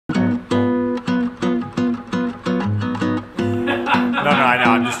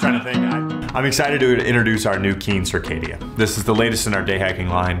I'm excited to introduce our new Keen Circadia. This is the latest in our day hiking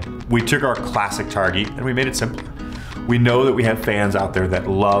line. We took our classic Targhee and we made it simpler. We know that we have fans out there that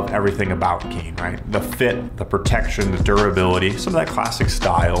love everything about Keen, right? The fit, the protection, the durability, some of that classic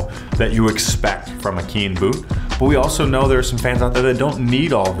style that you expect from a Keen boot. But we also know there are some fans out there that don't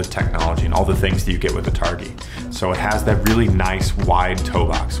need all the technology and all the things that you get with the Targhee. So it has that really nice wide toe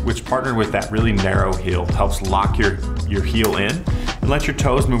box, which partnered with that really narrow heel helps lock your heel in and let your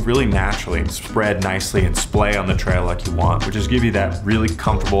toes move really naturally and spread nicely and splay on the trail like you want, which is give you that really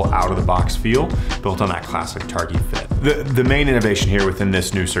comfortable out of the box feel built on that classic Targhee fit. The main innovation here within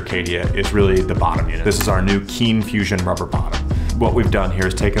this new Circadia is really the bottom unit. This is our new Keen Fusion rubber bottom. What we've done here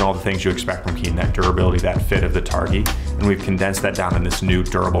is taken all the things you expect from Keen, that durability, that fit of the Targhee, and we've condensed that down in this new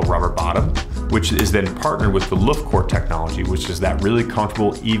durable rubber bottom, which is then partnered with the Loft Core technology, which is that really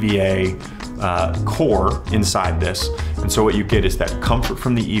comfortable EVA core inside this. And so what you get is that comfort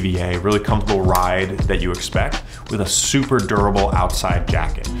from the EVA, really comfortable ride that you expect with a super durable outside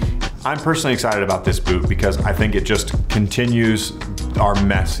jacket. I'm personally excited about this boot because I think it just continues our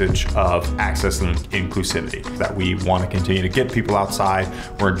message of access and inclusivity, that we want to continue to get people outside.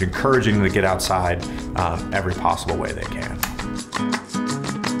 We're encouraging them to get outside every possible way they can.